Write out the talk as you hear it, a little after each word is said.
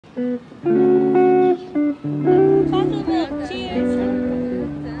Chocolate milk, cheers!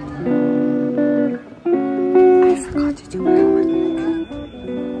 I forgot to do my homework.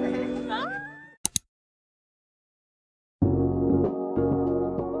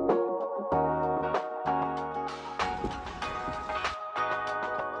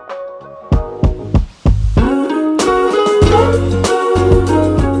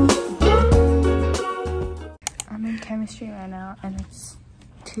 I'm in chemistry right now and it's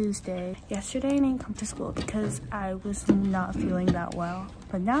Tuesday. Yesterday I didn't come to school because I was not feeling that well.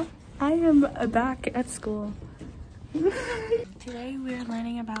 But now I am back at school. Today we're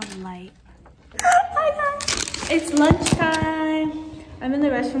learning about light. Hi guys! It's lunchtime. I'm in the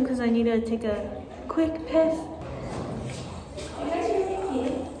restroom because I need to take a quick piss. You guys are really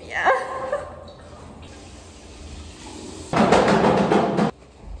cute. Yeah.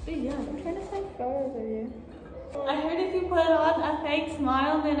 I'm trying to find flowers over here. I heard if you put on a fake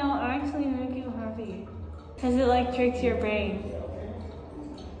smile, then it'll actually make you happy. Because it like tricks your brain.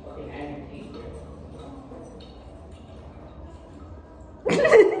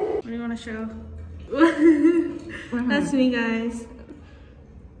 What do you want to show? That's me, guys.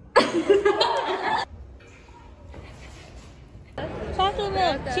 Chocolate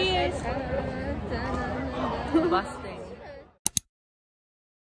milk, cheers! Busting.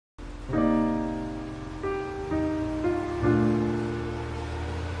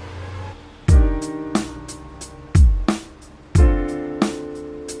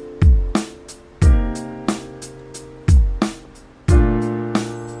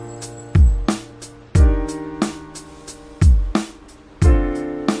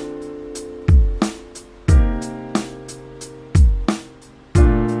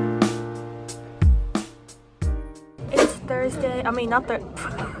 Thursday, I mean not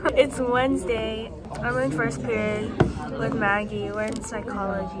it's Wednesday. I'm in first period with Maggie. We're in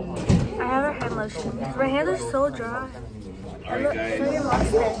psychology. I have her hand lotion. My hands are so dry. Alright guys. Show your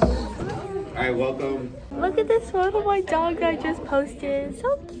mustache. Alright, welcome. Look at this photo of my dog I just posted.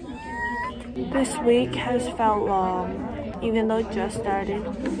 So cute. This week has felt long, even though it just started.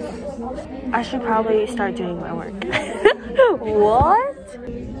 I should probably start doing my work. What?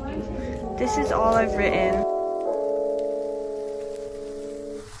 This is all I've written.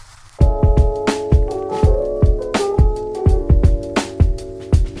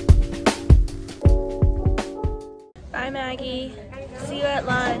 Bye, Maggie. See you at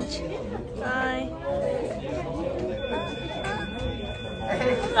lunch. Bye.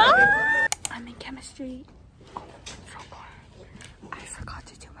 Ah! I'm in chemistry. Oh, so bored. I forgot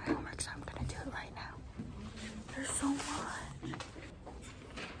to do my homework, so I'm gonna do it right now. There's so much.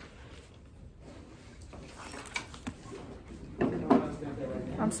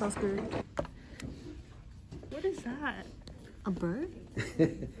 I'm so screwed. What is that? A bird?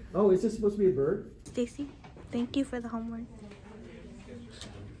 Oh, is this supposed to be a bird? Stacy, thank you for the homework.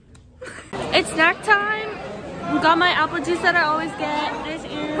 It's snack time. We got my apple juice that I always get. There's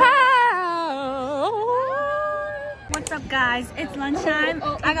Erin. What's up, guys? It's lunchtime.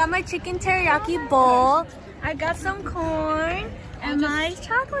 I got my chicken teriyaki bowl. I got some corn and my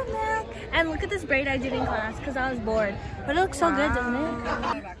chocolate milk. And look at this braid I did in class because I was bored. But it looks so good, doesn't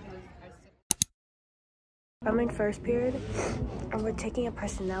it? I'm in first period and we're taking a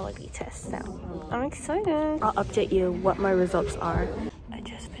personality test now. I'm excited. I'll update you what my results are. I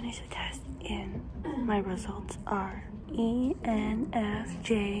just finished the test and my results are ENFJT.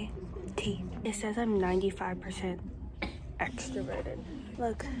 It says I'm 95% extroverted.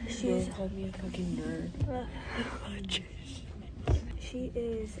 Look, she's called me a fucking nerd. She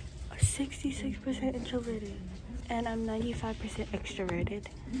is 66% introverted. And I'm 95% extroverted,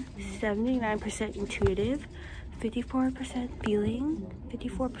 79% intuitive, 54% feeling,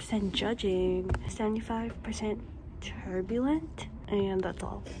 54% judging, 75% turbulent, and that's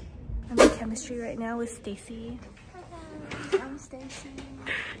all. I'm in chemistry right now with Stacy. I'm Stacy.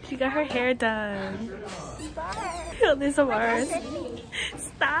 She got her hair done. Stop. There's some R's.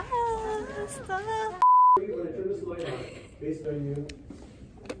 Stop. Stop. I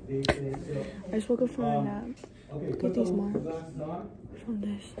just woke up from a nap. Look at these marks from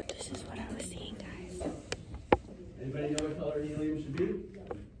this. This is what I was seeing, guys. Anybody know what color helium should be?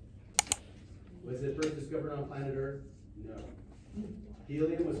 Was it first discovered on planet Earth? No.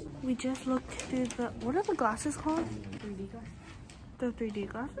 Helium was... We just looked through the... What are the glasses called? 3D glasses. The 3D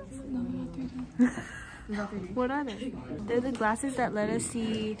glasses? No, not 3D. Not 3D. What are they? They're the glasses that let us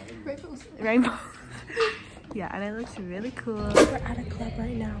see... Rainbows. Rainbows. Yeah, and it looks really cool. We're at a club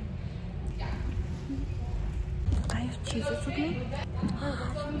right now. I have Cheez-Its with me. We're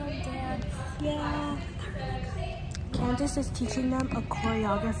watching them dance. Yeah. Candace is teaching them a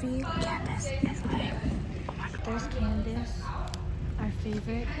choreography. Candace is like, oh my god. There's Candace, our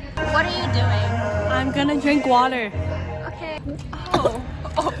favorite. What are you doing? I'm gonna drink water. Okay. Oh.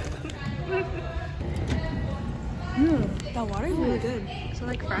 That water is really good. So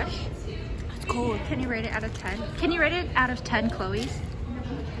like fresh? It's cold. Can you rate it out of 10? Can you rate it out of 10 Chloe's?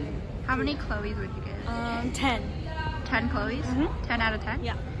 How many Chloe's would you give? 10. 10 Chloe's? 10 out of 10?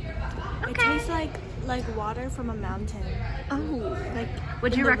 Yeah. Okay. It tastes like water from a mountain. Oh. Like.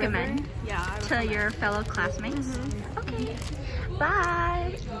 Would you the recommend river? Yeah. I to your fellow classmates? Okay.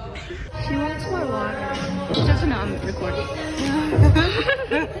 Bye. She wants more water. She doesn't know I'm recording.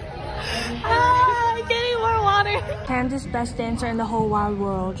 I'm getting more water. Candace, best dancer in the whole wide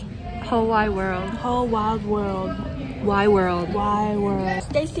world. Whole wide world. Whole wild world. Why world? Wide world.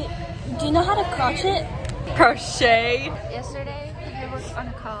 Stacy, do you know how to crochet? Crochet. Yesterday we were on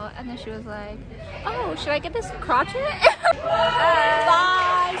a call and then she was like, oh, should I get this crochet?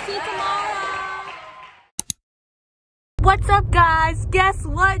 Bye. See you tomorrow. What's up, guys? Guess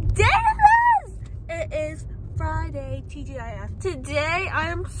what day it is? It is Friday, TGIF. Today, I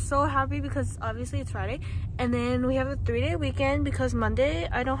am so happy because obviously it's Friday. And then we have a 3-day weekend because Monday,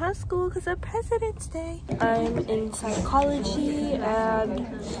 I don't have school because of President's Day. I'm in psychology and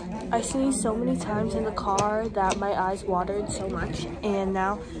I sneezed so many times in the car that my eyes watered so much. And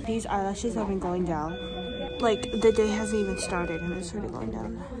now these eyelashes have been going down. Like, the day hasn't even started and it's already going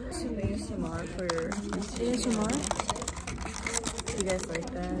down. Some ASMR for ASMR? You guys like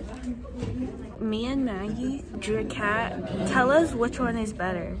that? Me and Maggie drew a cat. Tell us which one is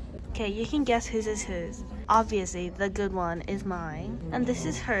better. Okay, you can guess whose is whose. Obviously, the good one is mine. And this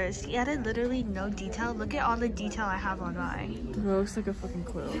is hers. She added literally no detail. Look at all the detail I have on mine. It looks like a fucking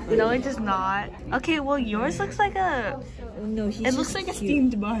quilt. No, it does not. Okay, well, yours looks like a... No, It looks like a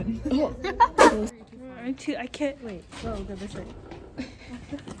steamed bun. I can't... Wait, go this way.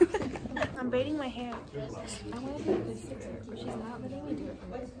 I'm braiding my hair. I want to do this. She's not letting me do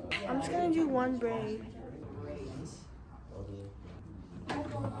it. I'm just gonna do one braid.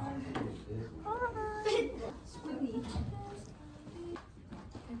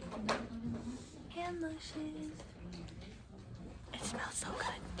 Hand lotion. It smells so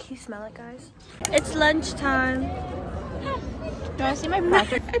good. Can you smell it, guys? It's lunchtime. Do you want to see my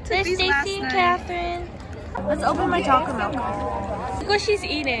project? There's Stacy and Catherine. Let's open my chocolate milk. Look what she's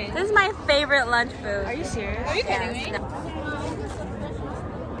eating. This is my favorite lunch food. Are you serious? Are you kidding me? No.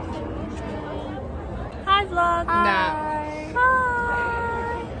 Hi, vlog. Hi.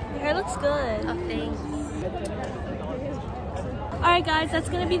 Hi. Your hair looks good. Oh, thanks. Alright, guys, that's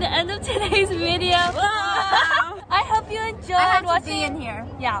gonna be the end of today's video. I hope you enjoyed watching. in here.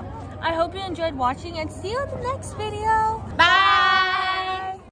 Yeah. I hope you enjoyed watching and see you in the next video.